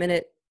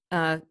 5-minute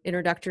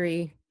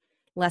introductory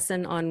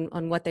lesson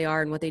on what they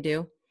are and what they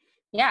do?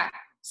 Yeah.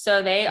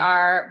 So they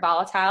are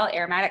volatile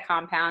aromatic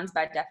compounds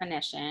by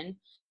definition.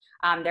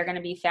 They're going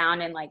to be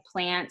found in like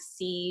plants,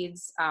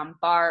 seeds,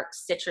 bark,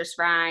 citrus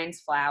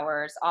rinds,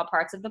 flowers, all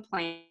parts of the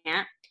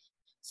plant.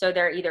 So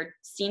they're either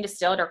steam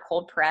distilled or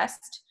cold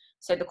pressed.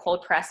 So the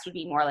cold pressed would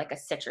be more like a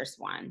citrus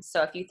one.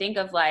 So if you think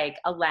of like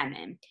a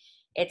lemon,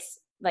 it's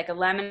like a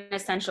lemon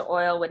essential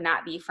oil would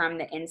not be from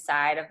the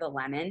inside of the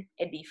lemon.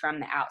 It'd be from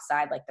the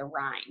outside, like the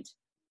rind.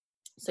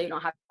 So you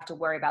don't have to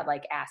worry about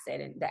like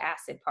acid and the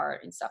acid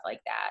part and stuff like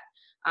that.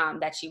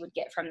 That you would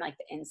get from like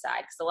the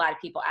inside. Because a lot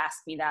of people ask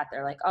me that.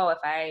 They're like, oh, if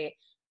I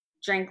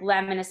drink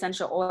lemon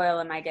essential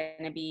oil, am I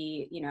going to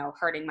be,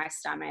 hurting my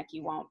stomach?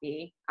 You won't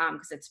be,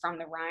 because it's from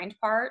the rind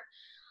part.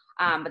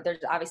 But there's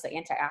obviously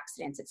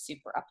antioxidants. It's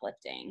super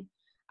uplifting.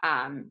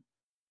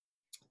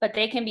 But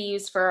they can be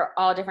used for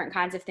all different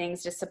kinds of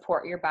things to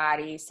support your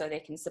body. So they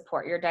can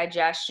support your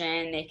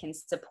digestion. They can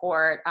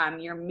support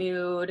your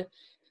mood,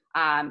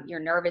 your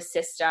nervous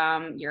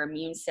system, your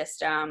immune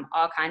system,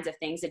 all kinds of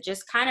things. It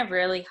just kind of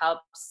really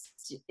helps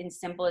in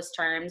simplest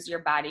terms, your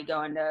body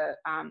go into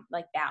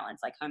like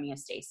balance, like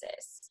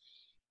homeostasis.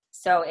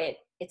 So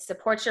it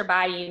supports your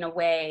body in a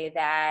way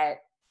that,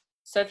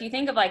 so if you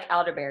think of like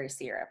elderberry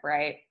syrup,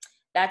 right?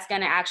 That's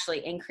going to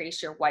actually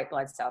increase your white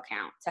blood cell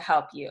count to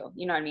help you.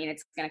 You know what I mean?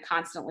 It's going to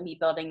constantly be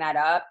building that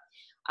up.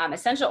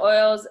 Essential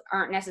oils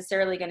aren't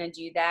necessarily going to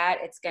do that.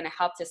 It's going to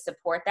help to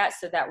support that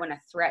so that when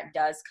a threat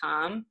does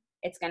come,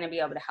 it's going to be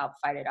able to help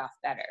fight it off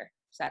better.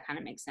 Does that kind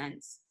of make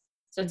sense?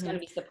 So it's going to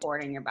be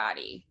supporting your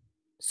body.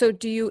 So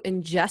do you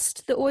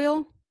ingest the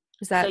oil?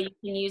 So you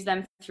can use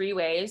them 3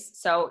 ways.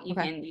 So you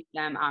can use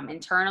them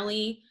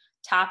internally,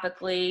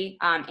 topically,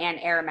 and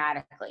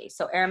aromatically.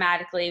 So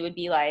aromatically would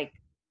be like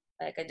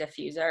a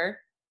diffuser.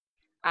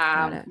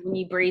 When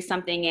you breathe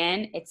something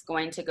in, it's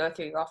going to go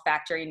through your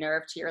olfactory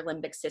nerve to your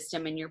limbic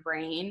system in your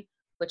brain,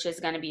 which is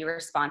going to be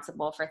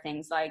responsible for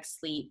things like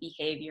sleep,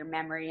 behavior,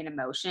 memory, and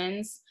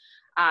emotions.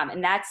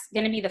 And that's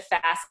going to be the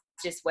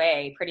fastest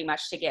way pretty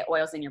much to get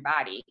oils in your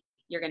body.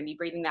 You're going to be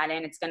breathing that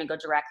in. It's going to go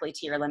directly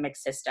to your limbic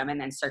system and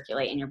then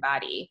circulate in your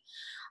body.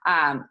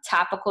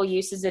 Topical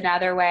use is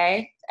another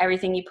way.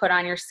 Everything you put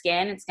on your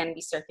skin, it's going to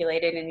be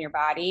circulated in your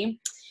body.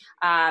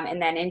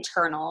 And then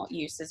internal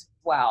use as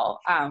well.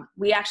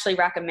 We actually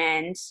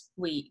recommend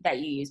that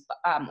you use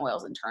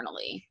oils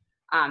internally.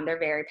 They're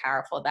very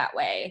powerful that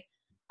way.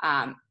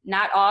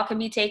 Not all can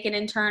be taken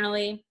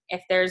internally.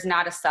 If there's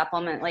not a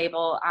supplement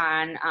label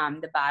on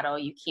the bottle,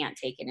 you can't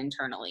take it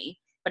internally.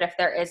 But if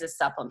there is a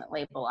supplement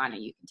label on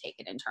it, you can take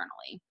it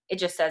internally. It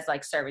just says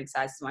like serving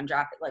size is 1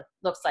 drop. It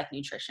looks like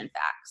nutrition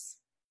facts.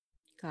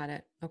 Got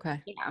it.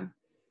 Okay. Yeah.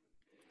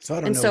 So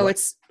I don't know. So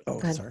it's,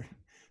 sorry.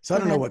 So I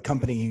don't know what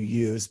company you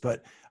use,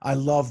 but I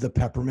love the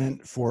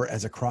peppermint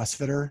as a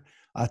CrossFitter,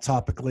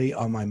 topically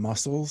on my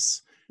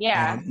muscles.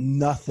 Yeah.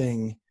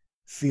 Nothing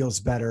feels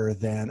better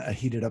than a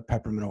heated up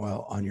peppermint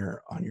oil on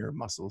your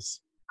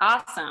muscles.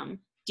 Awesome.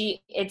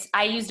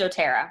 I use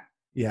doTERRA.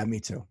 Yeah, me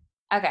too.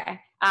 Okay.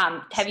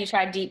 Have you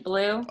tried Deep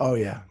Blue? Oh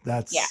yeah.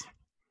 That's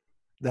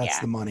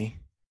the money.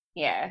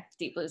 Yeah.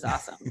 Deep Blue's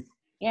awesome.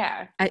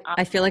 Yeah.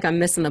 I feel like I'm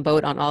missing the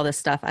boat on all this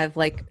stuff.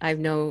 I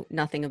know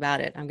nothing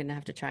about it. I'm going to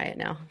have to try it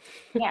now.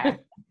 Yeah.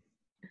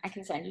 I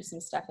can send you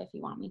some stuff if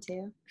you want me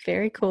to.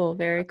 Very cool.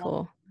 Very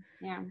cool.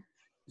 Yeah.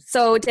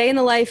 So day in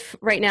the life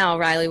right now,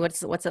 Rileigh,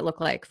 what's it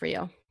look like for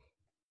you?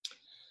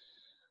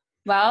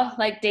 Well,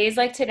 like days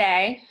like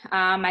today,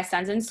 my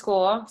son's in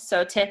school.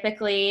 So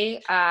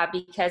typically,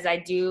 because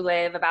I do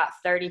live about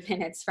 30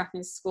 minutes from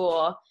his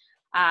school,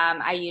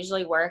 I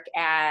usually work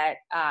at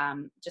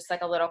just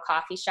like a little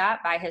coffee shop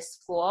by his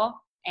school,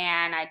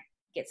 and I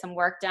get some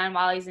work done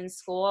while he's in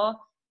school,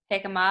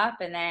 pick him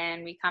up, and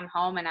then we come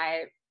home, and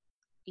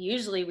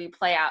we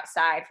play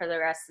outside for the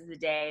rest of the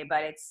day.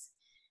 But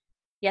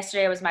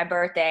yesterday was my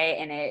birthday,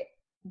 and it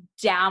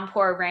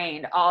downpour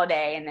rained all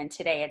day, and then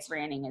today it's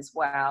raining as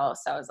well.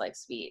 So I was like,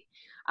 sweet.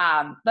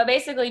 But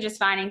basically just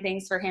finding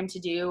things for him to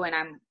do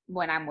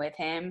when I'm with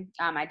him.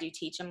 I do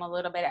teach him a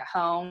little bit at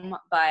home,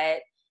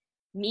 but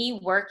me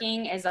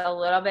working is a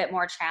little bit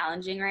more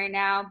challenging right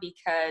now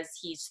because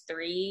he's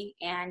 3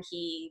 and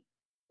he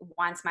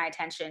wants my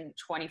attention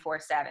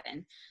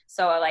 24/7.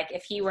 So like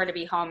if he were to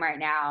be home right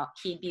now,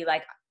 he'd be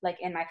like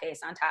in my face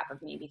on top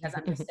of me because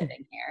I'm just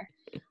sitting here.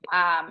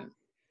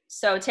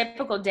 So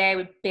typical day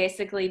would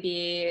basically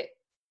be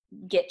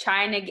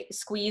trying to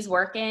squeeze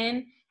work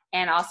in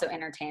and also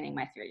entertaining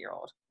my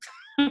 3-year-old.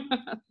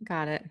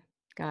 Got it.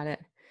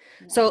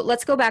 So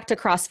let's go back to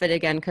CrossFit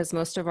again, because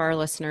most of our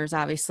listeners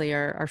obviously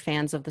are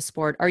fans of the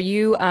sport. Are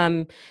you,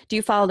 do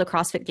you follow the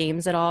CrossFit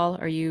Games at all?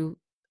 Are you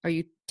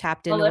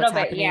tapped into what's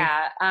happening?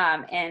 Yeah.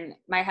 And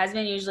my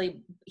husband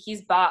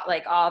he's bought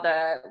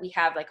we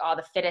have like all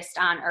the fittest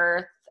on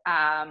earth.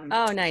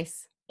 Oh,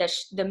 nice.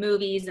 The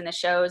movies and the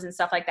shows and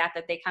stuff like that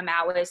they come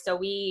out with.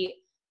 So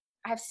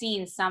I've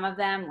seen some of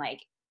them,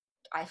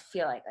 I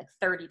feel like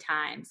 30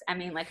 times. I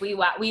mean, we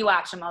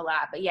watch them a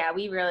lot, but yeah,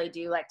 we really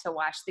do like to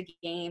watch the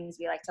games.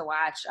 We like to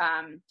watch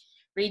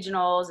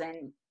regionals,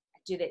 and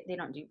they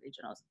don't do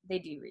regionals. They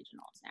do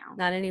regionals now.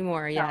 Not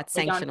anymore. Yeah. It's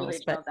sanctionals. Don't do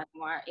regionals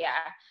anymore.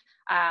 Yeah.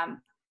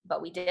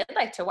 But we did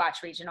like to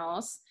watch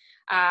regionals.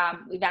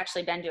 We've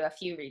actually been to a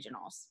few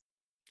regionals.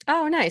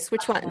 Oh, nice.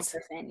 Which ones?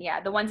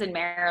 Yeah. The ones in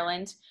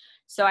Maryland.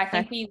 So I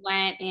think we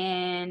went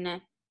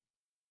in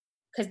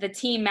because the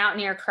team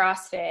Mountaineer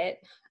CrossFit,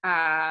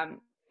 my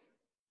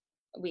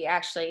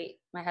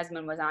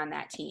husband was on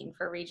that team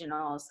for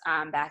regionals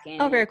back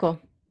in. Oh, very cool.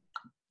 God,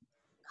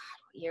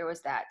 what year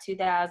was that?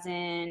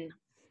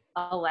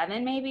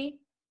 2011 maybe?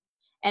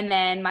 And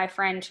then my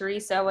friend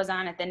Teresa was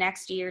on it the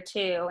next year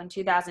too. In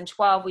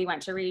 2012, we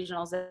went to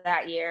regionals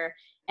that year.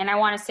 And I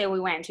want to say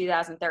we went in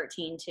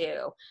 2013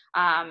 too.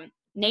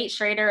 Nate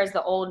Schrader is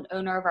the old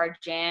owner of our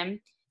gym.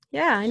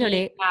 Yeah, I know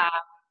Nate.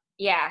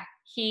 Yeah,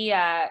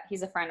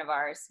 he's a friend of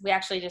ours. We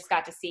actually just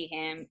got to see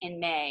him in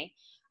May.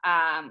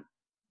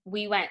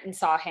 We went and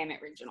saw him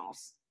at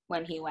regionals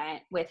when he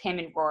went, with him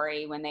and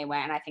Rory when they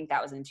went. And I think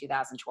that was in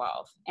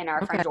 2012. And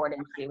our friend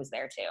Jordan, she was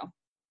there too.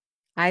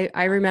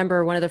 I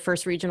remember one of the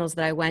first regionals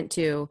that I went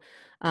to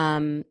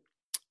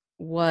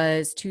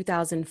was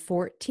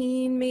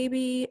 2014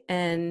 maybe.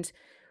 And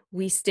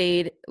we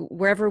stayed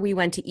wherever we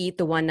went to eat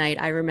the one night.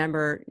 I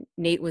remember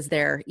Nate was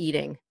there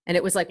eating, and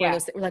it was like one of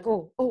those, we're like,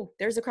 oh,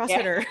 there's a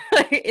CrossFitter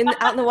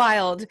out in the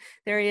wild.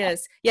 There he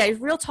is. Yeah. He's a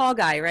real tall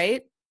guy,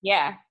 right?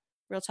 Yeah.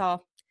 Real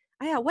tall.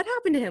 Oh, yeah. What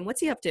happened to him? What's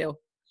he up to?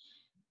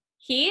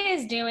 He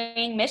is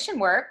doing mission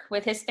work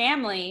with his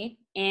family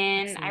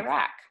in Excellent.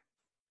 Iraq.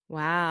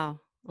 Wow.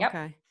 Yep.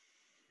 Okay.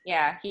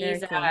 Yeah.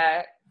 He's,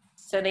 cool.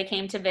 So they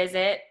came to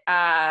visit,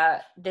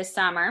 this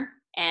summer,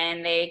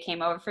 and they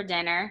came over for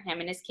dinner,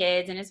 him and his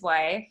kids and his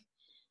wife.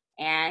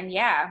 And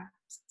yeah,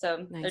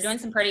 so Nice. they're doing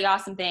some pretty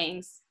awesome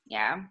things.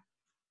 Yeah.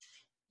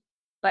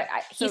 But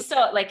he's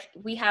still like,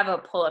 we have a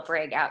pull-up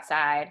rig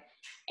outside,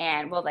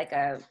 and well, like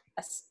a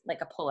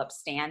pull-up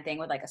stand thing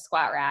with like a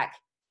squat rack.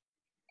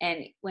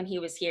 And when he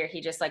was here,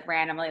 he just like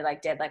randomly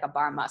like did like a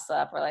bar muscle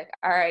up. We're like,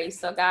 all right, you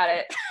still got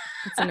it.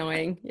 It's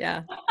annoying.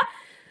 Yeah.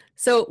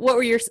 So what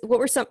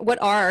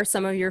are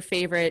some of your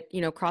favorite,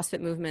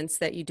 CrossFit movements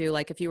that you do?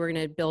 Like if you were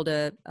going to build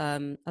a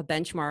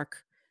benchmark,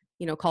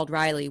 called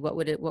Rileigh,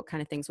 what kind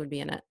of things would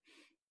be in it?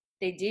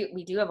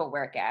 We do have a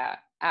workout.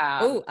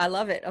 Oh, I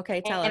love it.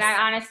 Okay. Tell us. And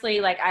I honestly,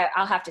 like,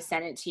 I'll have to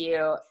send it to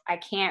you. I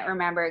can't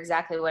remember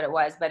exactly what it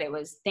was, but it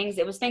was things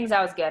I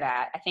was good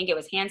at. I think it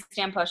was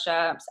handstand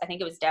push-ups. I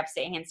think it was depth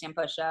state handstand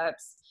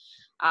push-ups,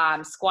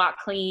 squat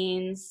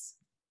cleans.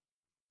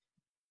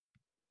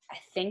 I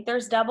think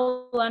there's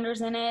double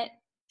unders in it.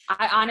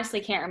 I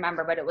honestly can't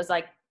remember, but it was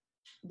like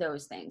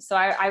those things. So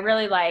I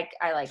really like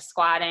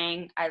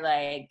squatting. I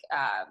like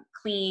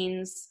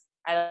cleans.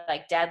 I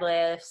like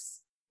deadlifts.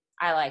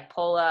 I like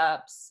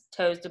pull-ups,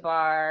 toes to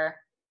bar.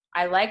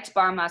 I liked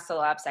bar muscle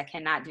ups. I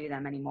cannot do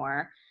them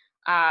anymore.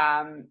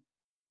 Double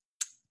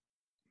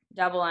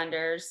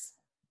unders,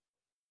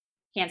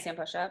 handstand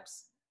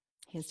push-ups.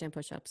 Handstand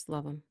push-ups.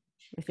 Love them.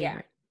 My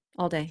favorite.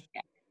 Yeah. All day.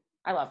 Yeah.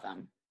 I love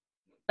them.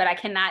 But I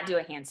cannot do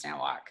a handstand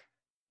walk.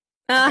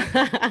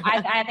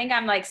 I think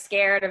I'm like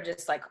scared of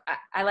just like,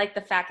 I like the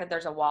fact that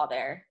there's a wall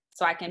there.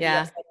 So I can be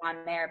upside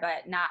on there,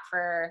 but not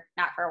for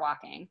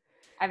walking.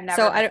 I've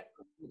never done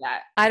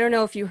that. I don't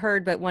know if you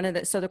heard, but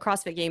the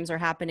CrossFit Games are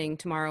happening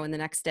tomorrow and the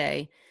next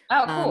day.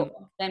 Oh,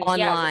 cool. Then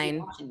online.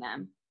 Yeah, watching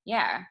them.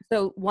 Yeah.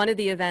 So one of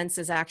the events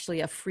is actually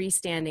a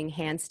freestanding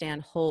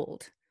handstand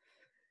hold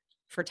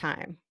for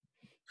time.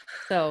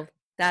 So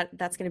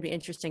that's going to be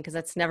interesting because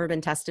that's never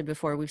been tested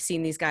before. We've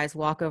seen these guys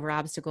walk over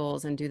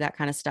obstacles and do that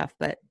kind of stuff,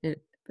 but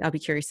I'll be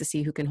curious to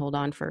see who can hold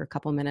on for a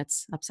couple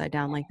minutes upside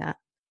down like that.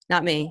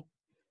 Not me.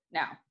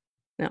 No.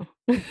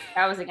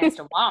 That was against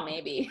a wall,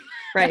 maybe.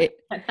 Right.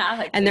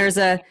 And there's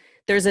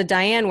a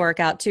Diane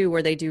workout too,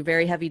 where they do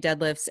very heavy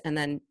deadlifts and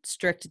then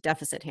strict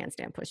deficit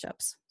handstand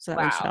push-ups. So that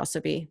one should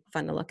also be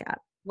fun to look at.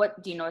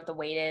 What do you know what the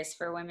weight is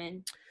for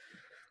women?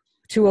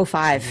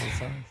 205.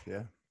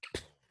 Yeah.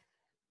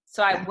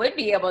 So I would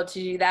be able to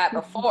do that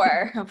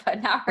before,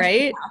 but not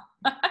right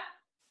now.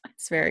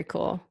 It's very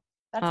cool.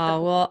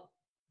 Well,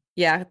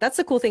 yeah, that's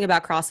the cool thing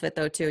about CrossFit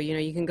though, too.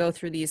 You can go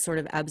through these sort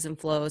of ebbs and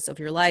flows of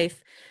your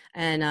life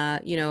and,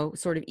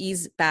 sort of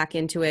ease back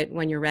into it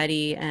when you're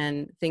ready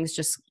and things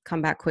just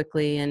come back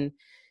quickly. And,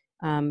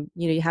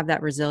 you have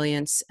that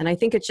resilience. And I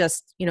think it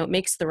just, it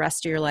makes the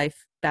rest of your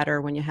life better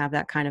when you have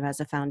that kind of as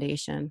a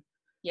foundation.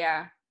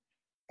 Yeah.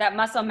 That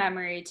muscle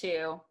memory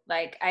too.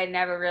 Like I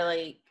never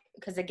really,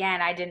 because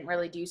again, I didn't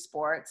really do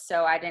sports.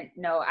 So I didn't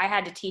know, I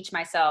had to teach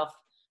myself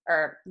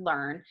or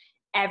learn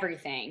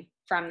everything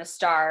from the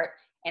start.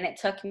 And it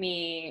took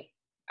me,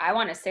 I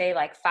want to say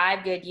like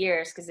 5 good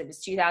years, because it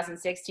was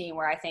 2016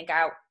 where I think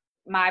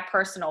my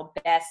personal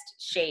best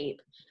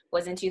shape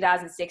was in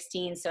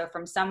 2016. So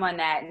from someone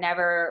that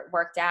never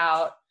worked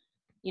out,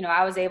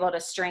 I was able to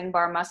string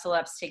bar muscle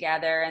ups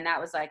together. And that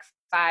was like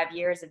 5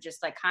 years of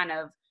just like kind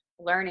of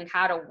learning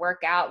how to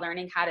work out,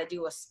 learning how to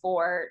do a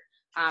sport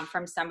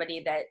from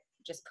somebody that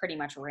just pretty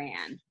much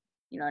ran,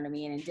 you know what I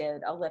mean? And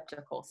did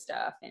elliptical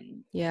stuff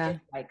and did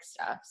bike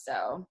stuff.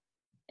 So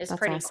it's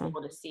pretty awesome.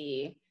 Cool to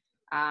see.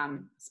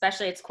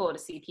 Especially it's cool to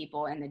see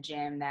people in the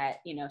gym that,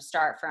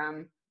 start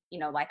from,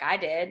 like I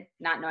did,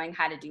 not knowing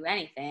how to do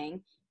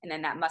anything. And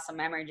then that muscle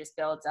memory just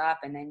builds up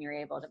and then you're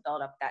able to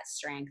build up that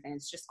strength. And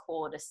it's just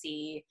cool to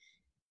see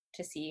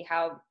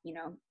how,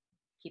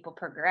 people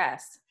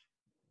progress.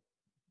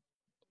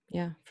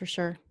 Yeah, for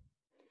sure.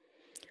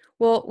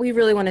 Well, we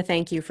really want to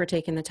thank you for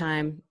taking the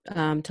time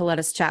to let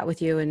us chat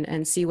with you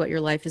and see what your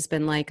life has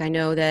been like. I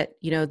know that,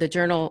 the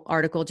journal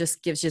article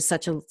just gives you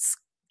such a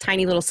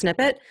tiny little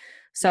snippet.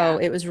 So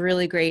it was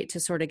really great to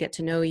sort of get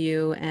to know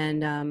you.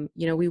 And,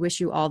 we wish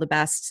you all the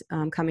best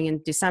coming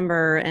in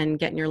December and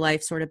getting your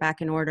life sort of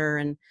back in order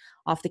and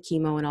off the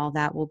chemo and all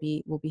that. We'll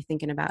be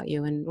thinking about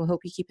you and we'll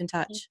hope you keep in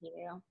touch.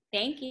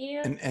 Thank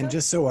you. And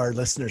just so our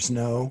listeners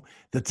know,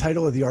 the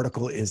title of the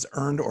article is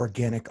Earned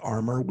Organic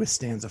Armor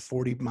Withstands a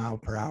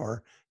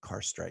 40-mile-per-hour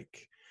car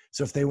strike.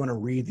 So if they want to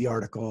read the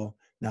article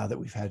now that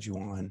we've had you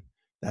on,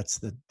 that's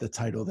the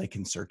title they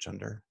can search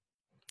under.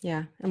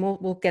 Yeah. And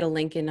we'll get a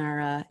link in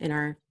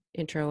our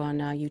intro on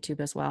YouTube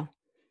as well.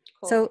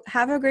 Cool. So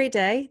have a great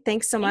day.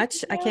 Thanks so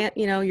much. I can't,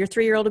 your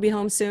 3-year-old will be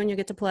home soon. You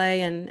get to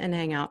play and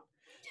hang out.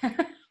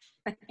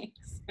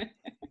 Thanks.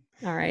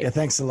 All right. Yeah,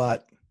 thanks a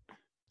lot.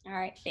 All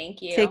right.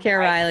 Thank you. Take care,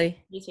 Rileigh.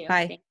 You too.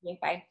 Bye. Thank you.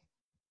 Bye.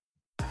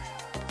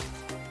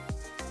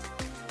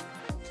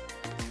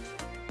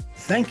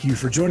 Thank you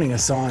for joining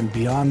us on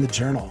Beyond the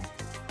Journal.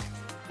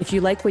 If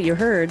you like what you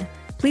heard,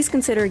 please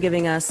consider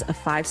giving us a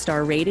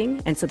 5-star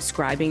rating and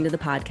subscribing to the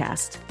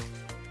podcast.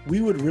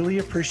 We would really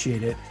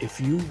appreciate it if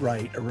you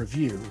write a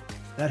review.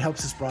 That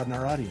helps us broaden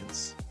our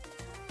audience.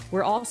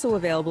 We're also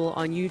available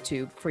on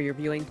YouTube for your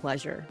viewing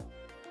pleasure.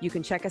 You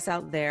can check us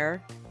out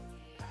there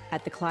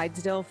at the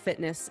Clydesdale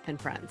Fitness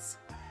and Friends.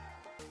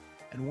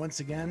 And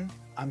once again,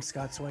 I'm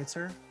Scott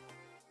Schweitzer.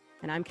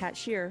 And I'm Kat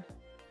Shear.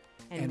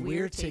 And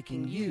we're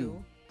taking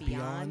you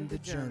beyond the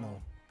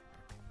journal.